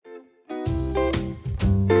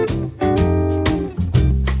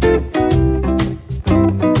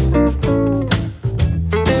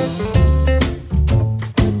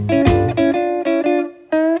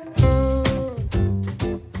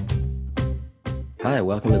Hi,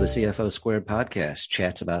 welcome to the CFO Squared podcast,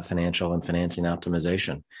 chats about financial and financing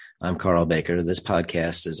optimization. I'm Carl Baker. This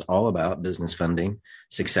podcast is all about business funding,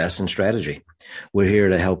 success, and strategy. We're here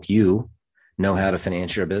to help you know how to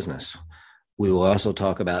finance your business. We will also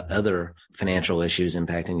talk about other financial issues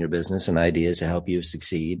impacting your business and ideas to help you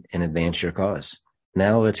succeed and advance your cause.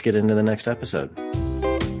 Now let's get into the next episode.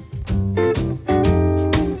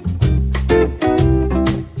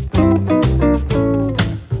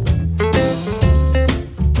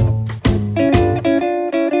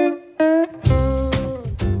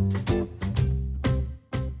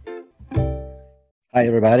 Hi,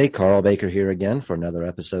 everybody. Carl Baker here again for another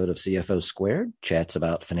episode of CFO Squared, chats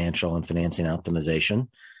about financial and financing optimization.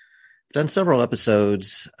 I've done several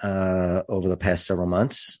episodes over the past several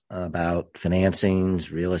months about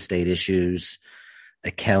financings, real estate issues,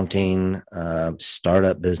 accounting,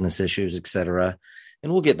 startup business issues, etc.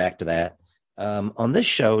 And we'll get back to that. On this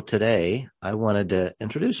show today, I wanted to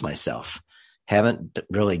introduce myself. Haven't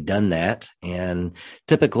really done that. And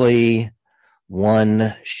typically,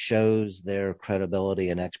 one shows their credibility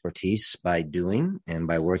and expertise by doing and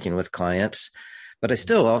by working with clients. But I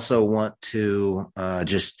still also want to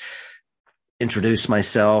just introduce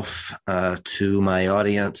myself to my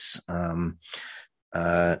audience,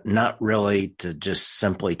 not really to just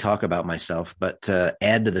simply talk about myself, but to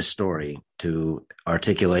add to the story, to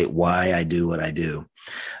articulate why I do what I do.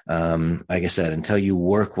 Like I said, until you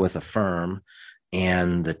work with a firm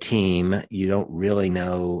and the team, you don't really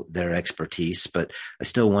know their expertise, but I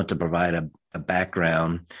still want to provide a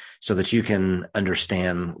background so that you can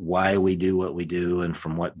understand why we do what we do and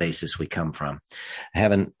from what basis we come from. I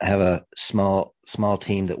have a small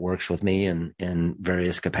team that works with me in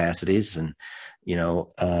various capacities, and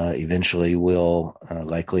eventually we'll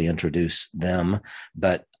likely introduce them.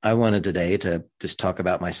 But I wanted today to just talk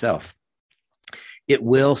about myself. It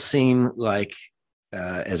will seem like,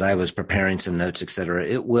 as I was preparing some notes, et cetera,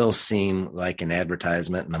 it will seem like an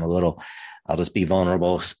advertisement, and I'll just be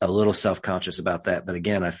vulnerable, a little self-conscious about that. But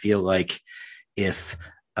again, I feel like if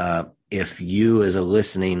you as a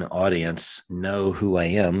listening audience know who I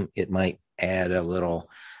am, it might add a little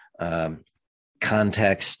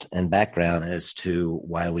context and background as to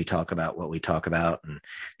why we talk about what we talk about and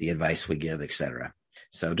the advice we give, et cetera.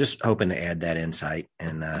 So just hoping to add that insight,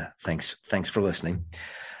 and thanks for listening.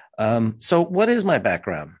 So what is my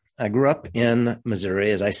background? I grew up in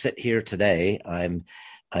Missouri. As I sit here today, I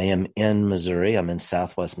am in Missouri. I'm in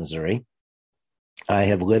Southwest Missouri. I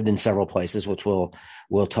have lived in several places, which we'll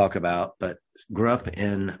talk about, but grew up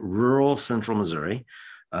in rural central Missouri.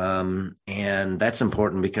 And that's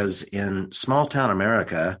important because in small town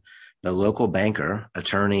America, the local banker,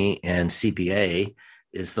 attorney, and CPA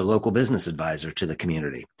is the local business advisor to the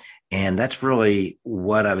community. And that's really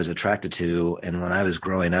what I was attracted to. And when I was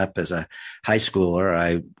growing up as a high schooler,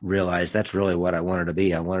 I realized that's really what I wanted to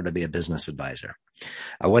be. I wanted to be a business advisor.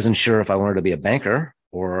 I wasn't sure if I wanted to be a banker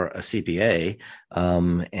or a CPA.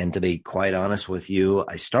 And to be quite honest with you,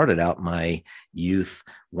 I started out my youth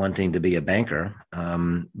wanting to be a banker.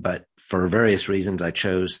 But for various reasons, I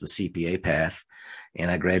chose the CPA path. And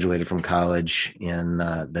I graduated from college in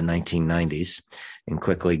the 1990s and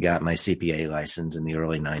quickly got my CPA license in the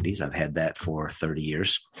early 90s. I've had that for 30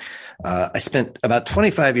 years. I spent about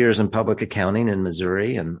 25 years in public accounting in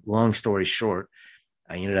Missouri. And long story short,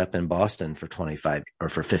 I ended up in Boston for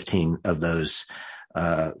 15 of those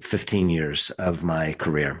 15 years of my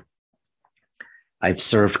career. I've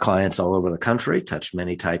served clients all over the country, touched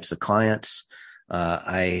many types of clients.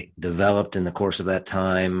 I developed in the course of that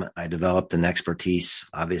time, I developed an expertise,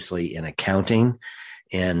 obviously, in accounting,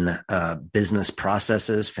 in business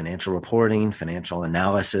processes, financial reporting, financial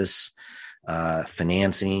analysis,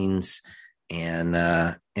 financings, and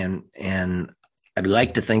I'd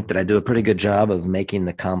like to think that I do a pretty good job of making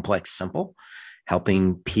the complex simple,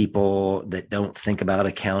 helping people that don't think about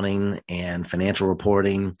accounting and financial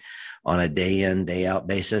reporting on a day in, day out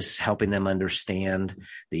basis, helping them understand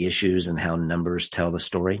the issues and how numbers tell the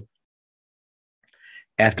story.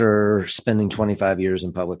 After spending 25 years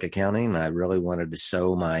in public accounting, I really wanted to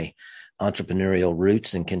sow my entrepreneurial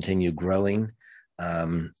roots and continue growing.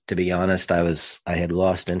 To be honest, I had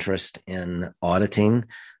lost interest in auditing,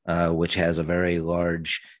 which has a very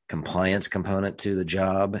large compliance component to the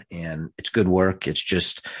job, and it's good work. It's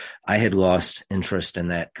just I had lost interest in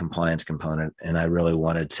that compliance component, and I really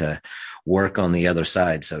wanted to work on the other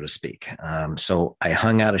side, so to speak. So I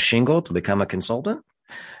hung out a shingle to become a consultant,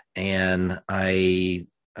 and I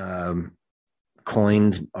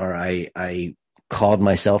called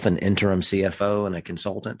myself an interim CFO and a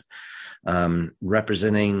consultant,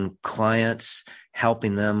 representing clients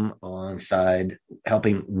helping them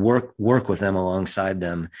helping work with them alongside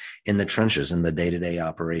them in the trenches, in the day-to-day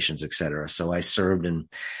operations, et cetera. So I served in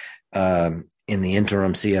the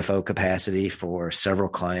interim CFO capacity for several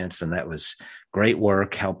clients, and that was great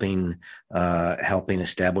work, helping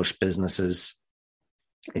establish businesses,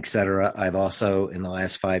 et cetera. I've also, in the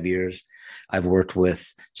last 5 years, I've worked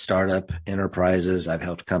with startup enterprises. I've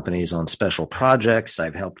helped companies on special projects.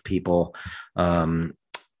 I've helped people serve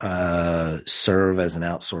as an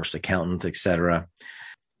outsourced accountant, et cetera.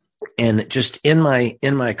 And just in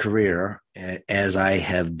my career, as I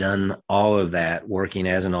have done all of that, working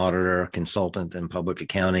as an auditor, consultant in public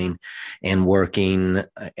accounting, and working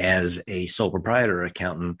as a sole proprietor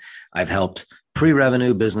accountant, I've helped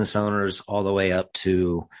pre-revenue business owners all the way up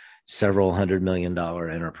to several $100 million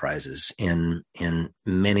enterprises in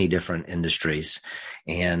many different industries,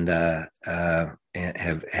 and have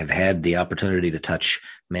had the opportunity to touch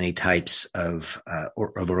many types of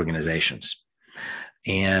organizations.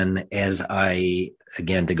 And as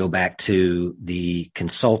to go back to the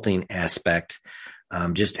consulting aspect,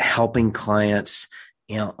 just helping clients,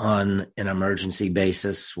 on an emergency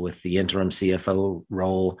basis with the interim CFO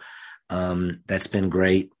role, that's been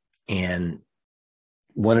great. And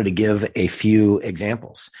wanted to give a few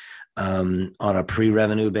examples. On a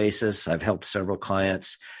pre-revenue basis, I've helped several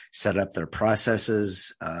clients set up their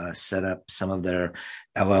processes, set up some of their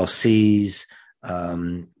LLCs,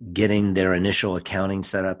 getting their initial accounting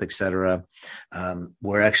set up, et cetera.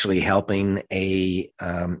 We're actually helping a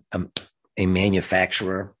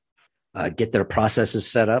manufacturer get their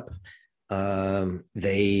processes set up.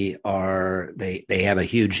 They have a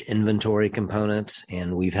huge inventory component,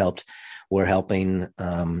 and we're helping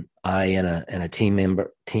I and a team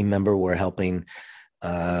member, we're helping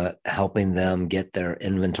them get their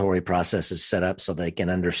inventory processes set up so they can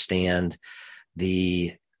understand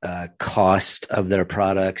the cost of their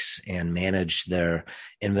products and manage their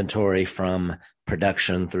inventory from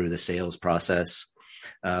production through the sales process.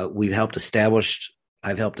 I've helped establish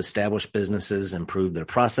businesses improve their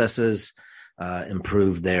processes,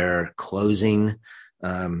 improve their closing,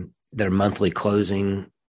 their monthly closing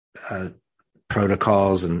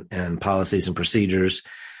protocols and policies and procedures.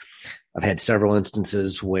 I've had several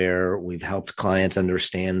instances where we've helped clients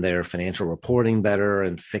understand their financial reporting better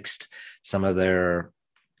and fixed some of their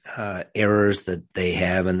errors that they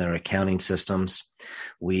have in their accounting systems.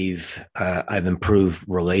 I've improved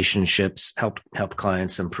relationships, helped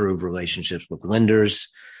clients improve relationships with lenders,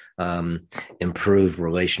 improved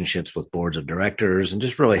relationships with boards of directors, and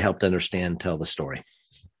just really helped tell the story.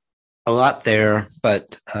 A lot there,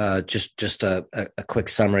 but just a quick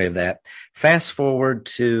summary of that. Fast forward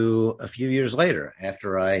to a few years later,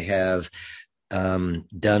 after I have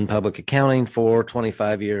done public accounting for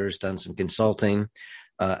 25 years, done some consulting.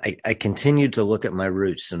 I continued to look at my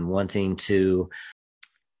roots and wanting to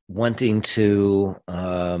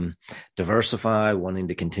diversify, wanting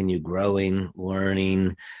to continue growing,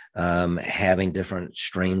 learning, having different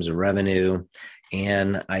streams of revenue.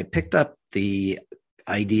 And I picked up the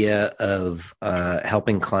idea of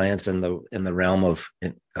helping clients in the realm of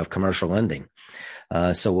commercial lending.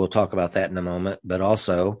 So we'll talk about that in a moment, but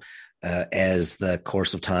also as the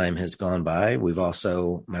course of time has gone by,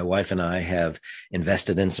 my wife and I have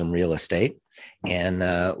invested in some real estate, and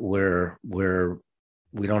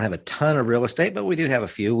we don't have a ton of real estate, but we do have a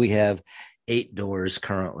few. We have 8 doors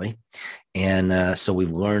currently. And so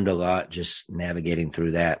we've learned a lot just navigating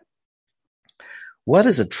through that.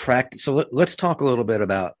 So let's talk a little bit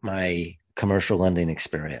about my commercial lending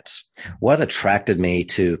experience. What attracted me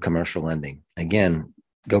to commercial lending? Again,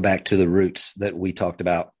 go back to the roots that I talked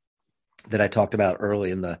about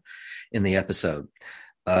early in the episode.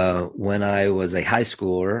 When I was a high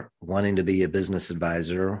schooler, wanting to be a business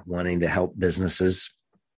advisor, wanting to help businesses.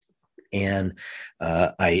 And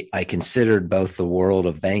I considered both the world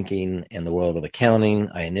of banking and the world of accounting.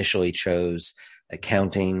 I initially chose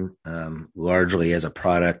accounting largely as a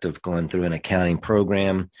product of going through an accounting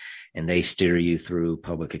program, and they steer you through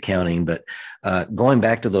public accounting. But going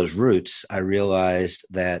back to those roots, I realized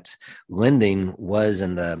that lending was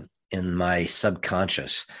in my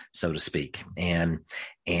subconscious, so to speak. And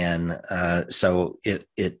so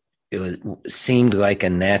it seemed like a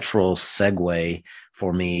natural segue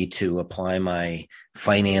for me to apply my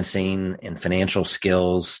financing and financial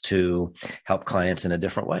skills to help clients in a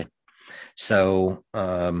different way. So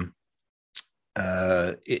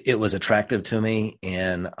it was attractive to me,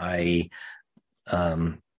 and I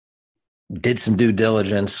did some due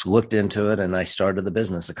diligence, looked into it, and I started the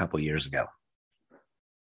business a couple years ago.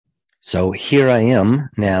 So here I am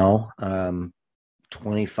now,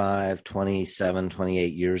 25, 27,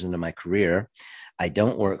 28 years into my career. I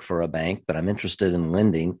don't work for a bank, but I'm interested in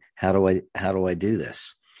lending. How do I do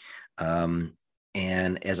this? And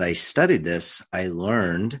as I studied this, I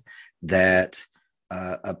learned that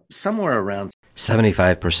somewhere around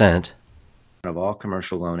 75% of all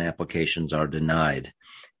commercial loan applications are denied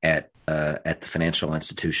at the financial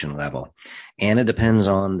institution level. And it depends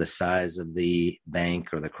on the size of the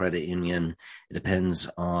bank or the credit union. It depends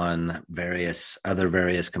on various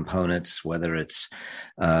components, whether it's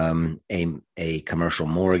a commercial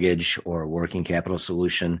mortgage or a working capital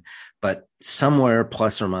solution. But somewhere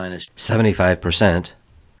plus or minus 75%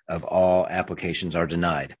 of all applications are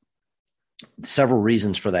denied. Several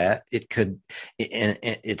reasons for that.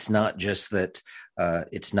 It's not just that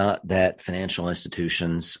it's not that financial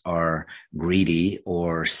institutions are greedy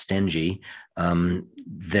or stingy.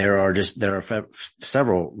 There are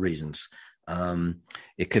several reasons.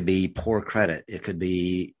 It could be poor credit. It could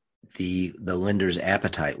be the lender's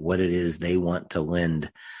appetite, what it is they want to lend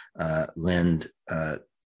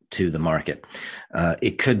to the market.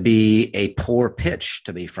 It could be a poor pitch,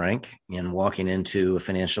 to be frank. In walking into a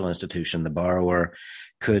financial institution, the borrower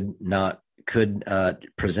could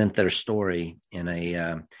present their story in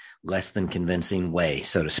a less than convincing way,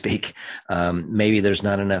 so to speak. Maybe there's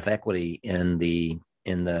not enough equity in the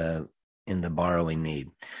borrowing need.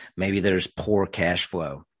 Maybe there's poor cash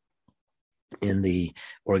flow in the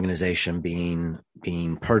organization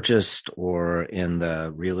being purchased, or in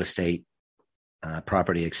the real estate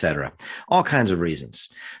property, etc. All kinds of reasons.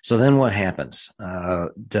 So then what happens?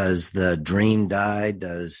 Does the dream die?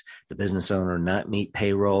 Does the business owner not meet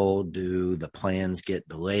payroll? Do the plans get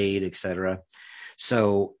delayed, etc.?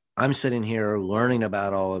 So I'm sitting here learning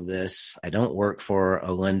about all of this. I don't work for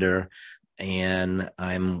a lender, and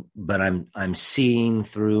I'm seeing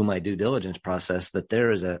through my due diligence process that there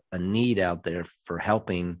is a need out there for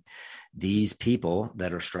helping these people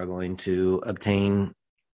that are struggling to obtain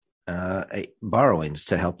borrowings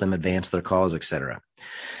to help them advance their cause, etc.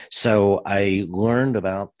 So I learned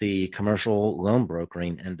about the commercial loan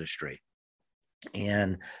brokering industry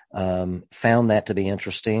and found that to be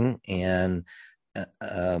interesting, and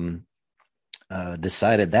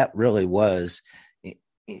decided that really was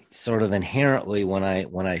sort of inherently, when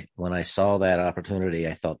I saw that opportunity,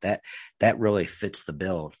 I thought that really fits the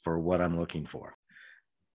bill for what I'm looking for.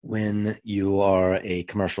 When you are a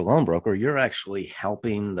commercial loan broker, you're actually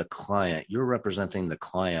helping the client. You're representing the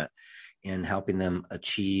client in helping them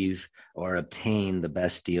achieve or obtain the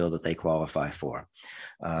best deal that they qualify for.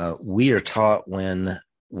 We are taught when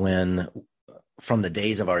from the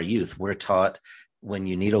days of our youth, we're taught when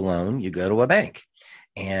you need a loan, you go to a bank.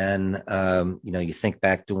 And, you think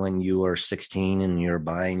back to when you were 16 and you're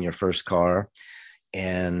buying your first car,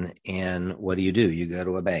 and what do? You go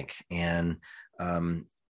to a bank, and,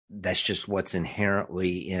 that's just what's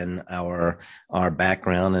inherently in our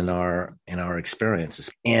background and our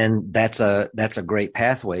experiences. And that's a great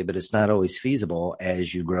pathway, but it's not always feasible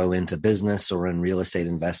as you grow into business or in real estate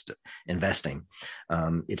investing.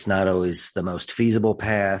 It's not always the most feasible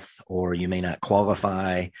path, or you may not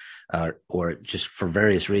qualify, or just for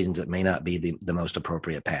various reasons, it may not be the most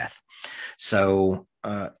appropriate path. So,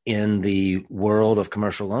 in the world of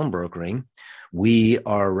commercial loan brokering, we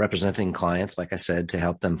are representing clients, like I said, to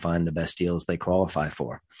help them find the best deals they qualify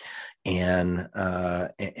for. And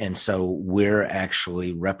so we're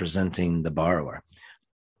actually representing the borrower.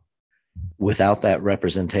 Without that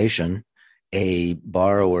representation, a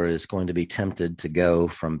borrower is going to be tempted to go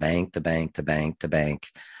from bank to bank to bank to bank,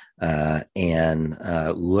 and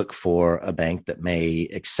look for a bank that may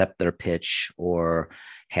accept their pitch or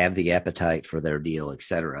have the appetite for their deal,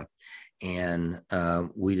 etc. And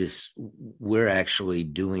we're actually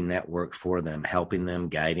doing that work for them, helping them,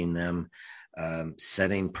 guiding them,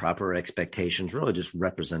 setting proper expectations, really just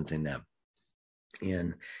representing them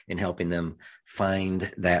in helping them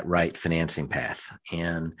find that right financing path.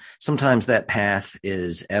 And sometimes that path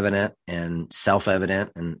is evident and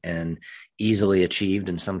self-evident and easily achieved,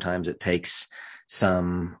 and sometimes it takes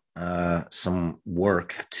some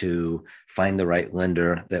work to find the right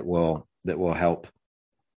lender that will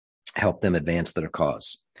help them advance their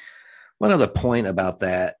cause. One other point about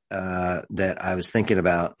that that I was thinking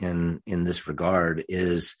about in this regard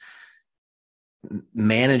is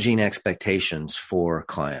managing expectations for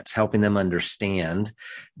clients, helping them understand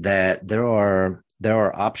that there are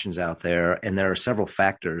options out there, and there are several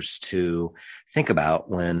factors to think about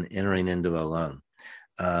when entering into a loan.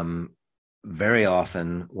 Very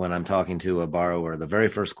often when I'm talking to a borrower, the very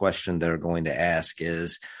first question they're going to ask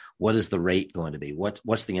is, what is the rate going to be?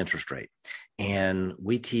 What's the interest rate? And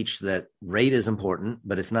we teach that rate is important,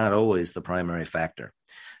 but it's not always the primary factor.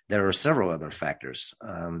 There are several other factors.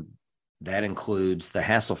 That includes the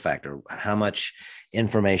hassle factor. How much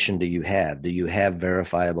information do you have? Do you have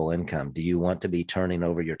verifiable income? Do you want to be turning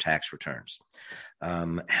over your tax returns?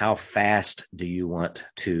 How fast do you want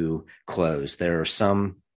to close? There are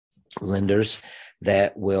some lenders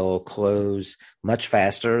that will close much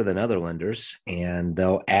faster than other lenders, and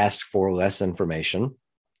they'll ask for less information.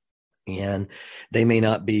 And they may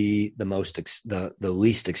not be the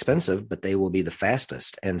least expensive, but they will be the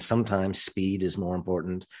fastest. And sometimes speed is more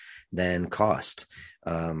important than cost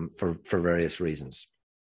for various reasons.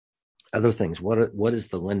 Other things. What is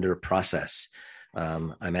the lender process?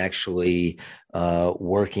 I'm actually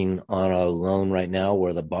working on a loan right now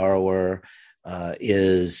where the borrower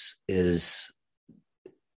has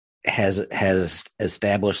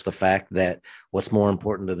established the fact that what's more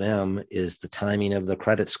important to them is the timing of the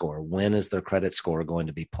credit score. When is their credit score going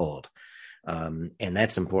to be pulled? And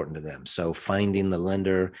that's important to them. So finding the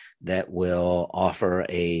lender that will offer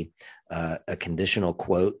a conditional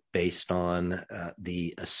quote based on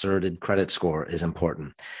the asserted credit score is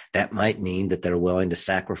important. That might mean that they're willing to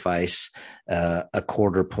sacrifice a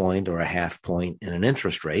quarter point or a half point in an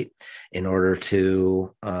interest rate in order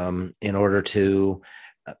to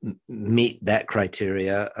meet that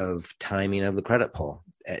criteria of timing of the credit pull.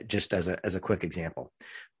 Just as a quick example.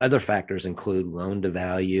 Other factors include loan to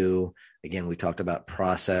value. Again, we talked about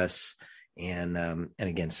process and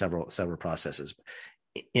again, several processes.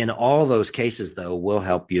 In all those cases, though, we'll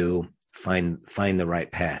help you find the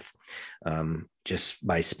right path. Just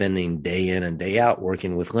by spending day in and day out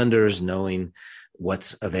working with lenders, knowing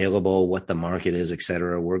what's available, what the market is, et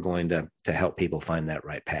cetera, we're going to help people find that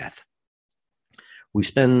right path. We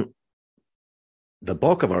spend the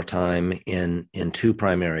bulk of our time in two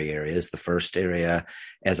primary areas. The first area,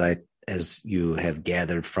 as you have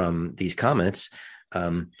gathered from these comments,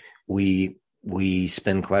 we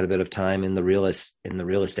spend quite a bit of time in the real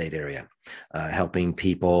estate area, helping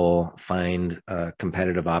people find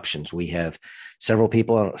competitive options. We have several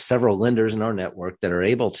lenders in our network that are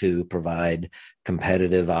able to provide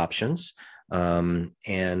competitive options. And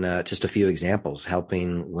just a few examples,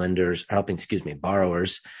 helping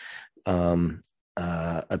borrowers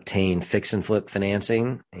obtain fix and flip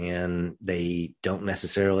financing, and they don't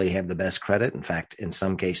necessarily have the best credit. In fact, in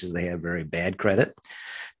some cases, they have very bad credit.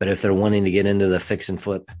 But if they're wanting to get into the fix and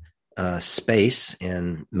flip space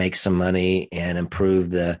and make some money and improve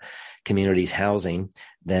the community's housing,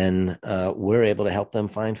 then we're able to help them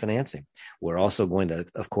find financing. We're also going to,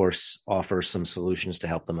 of course, offer some solutions to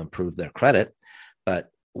help them improve their credit. But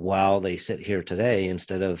while they sit here today,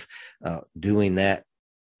 instead of doing that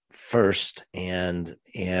first and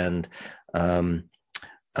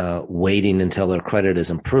waiting until their credit is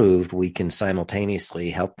improved, we can simultaneously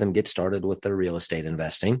help them get started with their real estate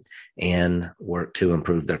investing and work to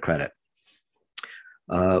improve their credit.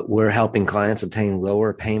 We're helping clients obtain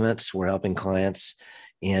lower payments. We're helping clients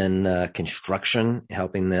in construction,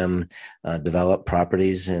 helping them develop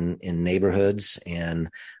properties in neighborhoods and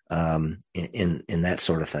in that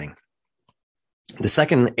sort of thing. The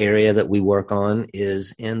second area that we work on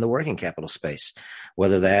is in the working capital space,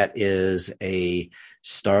 whether that is a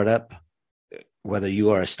startup, whether you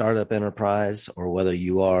are a startup enterprise or whether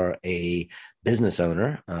you are a business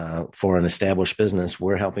owner for an established business.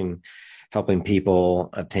 We're helping people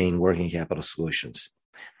obtain working capital solutions.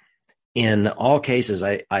 In all cases,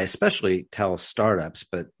 I especially tell startups,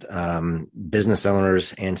 but business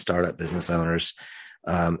owners and startup business owners,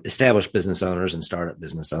 established business owners and startup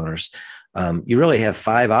business owners, you really have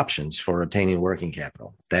 5 options for obtaining working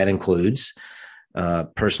capital. That includes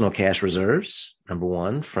personal cash reserves, number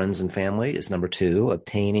 1. Friends and family is number 2.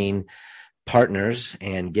 Obtaining partners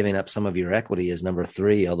and giving up some of your equity is number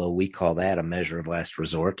 3, although we call that a measure of last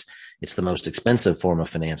resort. It's the most expensive form of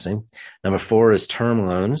financing. Number 4 is term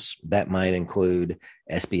loans. That might include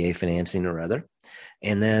SBA financing or other.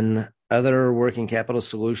 And then other working capital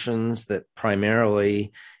solutions that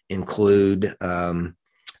primarily include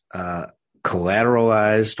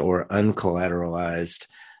collateralized or uncollateralized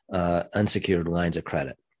unsecured lines of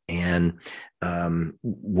credit. And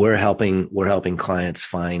we're helping clients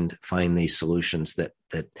find these solutions that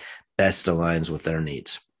best aligns with their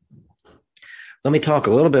needs. Let me talk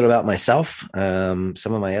a little bit about myself, some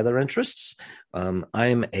of my other interests. I'm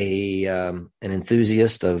an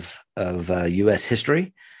enthusiast of U.S.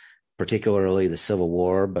 history, particularly the Civil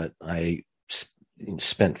War, but I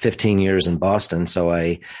spent 15 years in Boston, so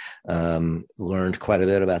I learned quite a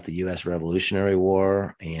bit about the U.S. Revolutionary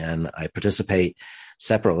War, and I participate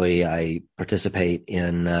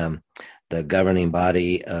in the governing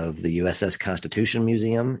body of the USS Constitution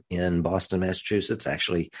Museum in Boston, Massachusetts,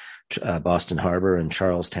 actually Boston Harbor and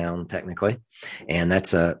Charlestown, technically. And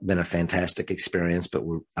that's been a fantastic experience, but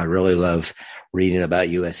I really love reading about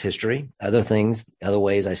U.S. history. Other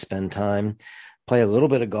ways I spend time, play a little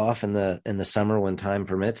bit of golf in the summer when time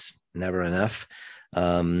permits, never enough.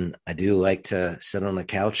 I do like to sit on the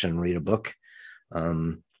couch and read a book.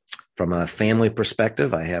 From a family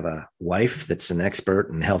perspective, I have a wife that's an expert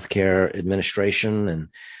in healthcare administration and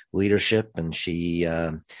leadership, and she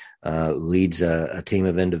leads a team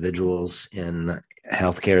of individuals in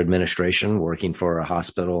healthcare administration, working for a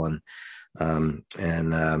hospital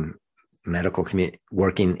and medical community,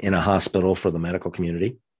 working in a hospital for the medical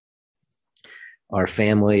community. Our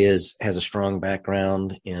family has a strong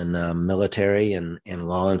background in military and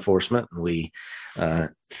law enforcement. We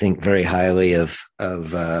think very highly of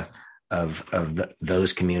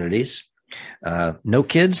those communities. No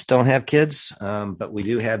kids, don't have kids, but we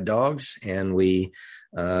do have dogs, and we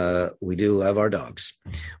do love our dogs.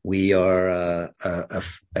 We are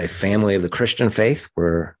a family of the Christian faith.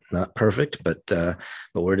 We're not perfect, but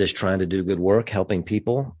we're just trying to do good work, helping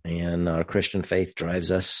people, and our Christian faith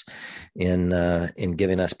drives us in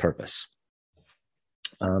giving us purpose.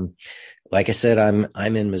 Like I said,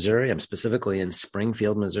 I'm in Missouri. I'm specifically in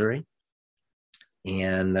Springfield, Missouri.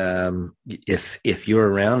 And if you're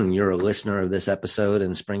around and you're a listener of this episode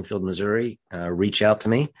in Springfield, Missouri, reach out to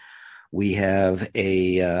me. We have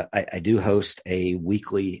I do host a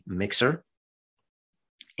weekly mixer,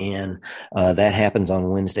 and that happens on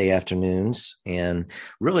Wednesday afternoons, and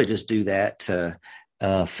really just do that to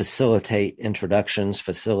facilitate introductions,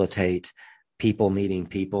 facilitate people meeting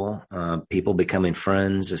people, people becoming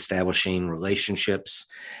friends, establishing relationships,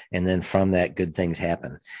 and then from that, good things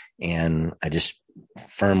happen. And I just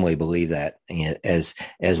firmly believe that as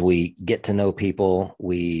we get to know people,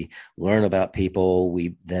 we learn about people,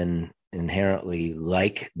 we then inherently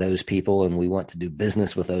like those people, and we want to do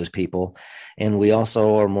business with those people. And we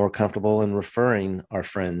also are more comfortable in referring our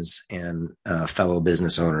friends and fellow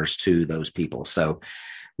business owners to those people. So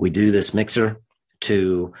we do this mixer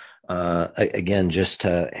to, again, just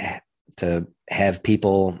to have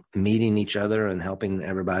people meeting each other and helping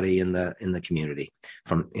everybody in the community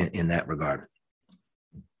in that regard.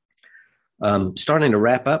 Starting to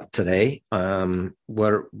wrap up today,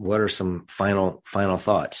 what are some final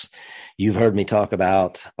thoughts? You've heard me talk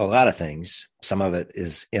about a lot of things. Some of it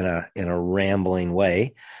is in a rambling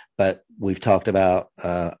way, but I've talked about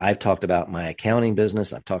my accounting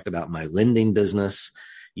business. I've talked about my lending business.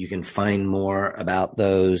 You can find more about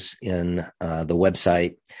those in the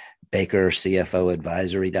website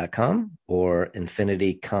bakercfoadvisory.com or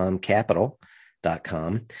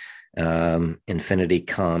infinitycomcapital.com.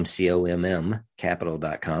 infinitycom,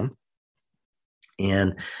 capital.com.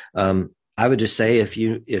 And I would just say, if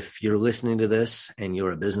you're listening to this and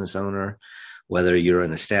you're a business owner, whether you're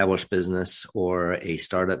an established business or a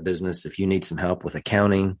startup business, if you need some help with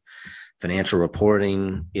accounting, financial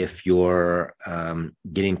reporting, if you're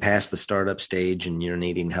getting past the startup stage and you're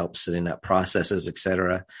needing help setting up processes, et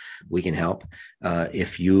cetera, we can help.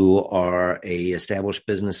 If you are a established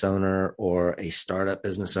business owner or a startup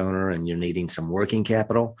business owner and you're needing some working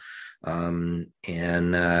capital, and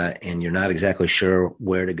you're not exactly sure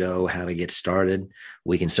where to go, how to get started,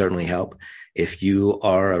 we can certainly help. If you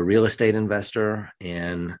are a real estate investor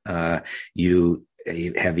and you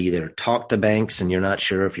have either talked to banks and you're not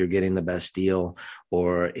sure if you're getting the best deal,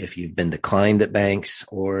 or if you've been declined at banks,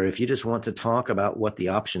 or if you just want to talk about what the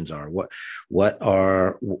options are,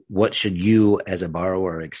 what should you as a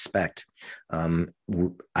borrower expect?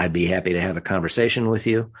 I'd be happy to have a conversation with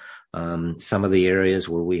you. Some of the areas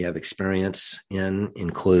where we have experience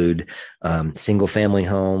include single family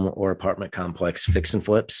home or apartment complex fix and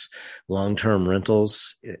flips, long-term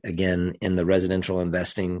rentals, again, in the residential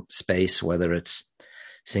investing space, whether it's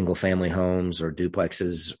single family homes or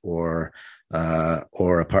duplexes or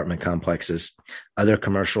apartment complexes, other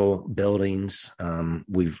commercial buildings.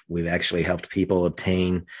 We've actually helped people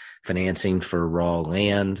obtain financing for raw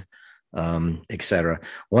land, et cetera.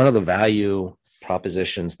 One of the value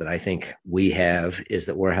propositions that I think we have is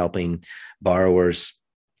that we're helping borrowers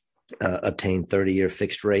obtain 30-year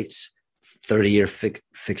fixed rates, 30-year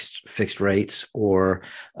fixed rates, or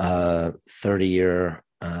 30-year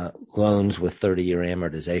loans with 30-year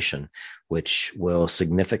amortization, which will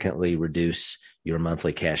significantly reduce your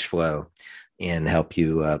monthly cash flow and help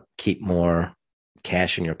you keep more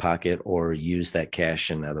cash in your pocket or use that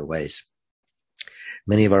cash in other ways.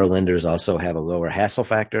 Many of our lenders also have a lower hassle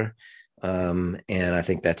factor, and I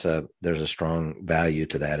think there's a strong value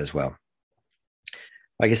to that as well.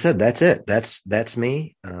 Like I said, that's it. That's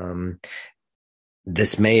me.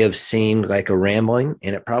 This may have seemed like a rambling,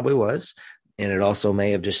 and it probably was. And it also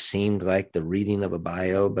may have just seemed like the reading of a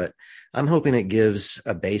bio, but I'm hoping it gives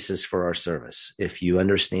a basis for our service. If you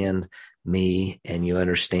understand me and you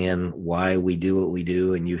understand why we do what we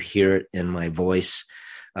do, and you hear it in my voice,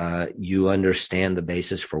 you understand the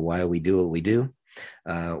basis for why we do what we do,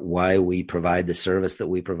 why we provide the service that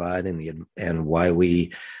we provide, and why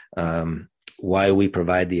we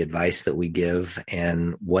provide the advice that we give,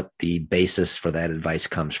 and what the basis for that advice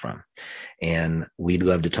comes from. And we'd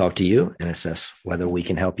love to talk to you and assess whether we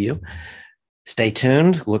can help you. Stay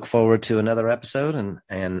tuned. Look forward to another episode.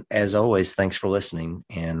 And as always, thanks for listening.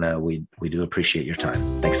 And we do appreciate your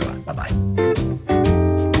time. Thanks a lot. Bye-bye.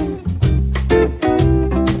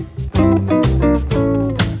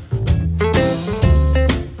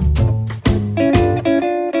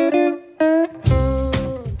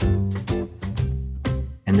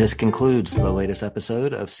 And this concludes the latest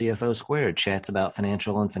episode of CFO Squared, chats about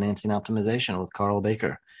financial and financing optimization with Carl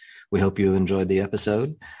Baker. We hope you enjoyed the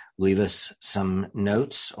episode. Leave us some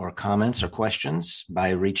notes or comments or questions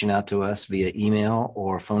by reaching out to us via email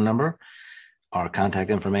or phone number. Our contact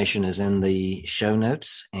information is in the show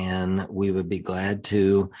notes, and we would be glad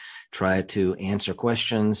to try to answer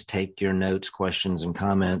questions, take your notes, questions, and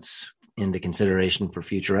comments into consideration for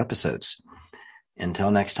future episodes.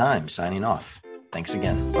 Until next time, signing off. Thanks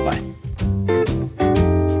again. Bye-bye.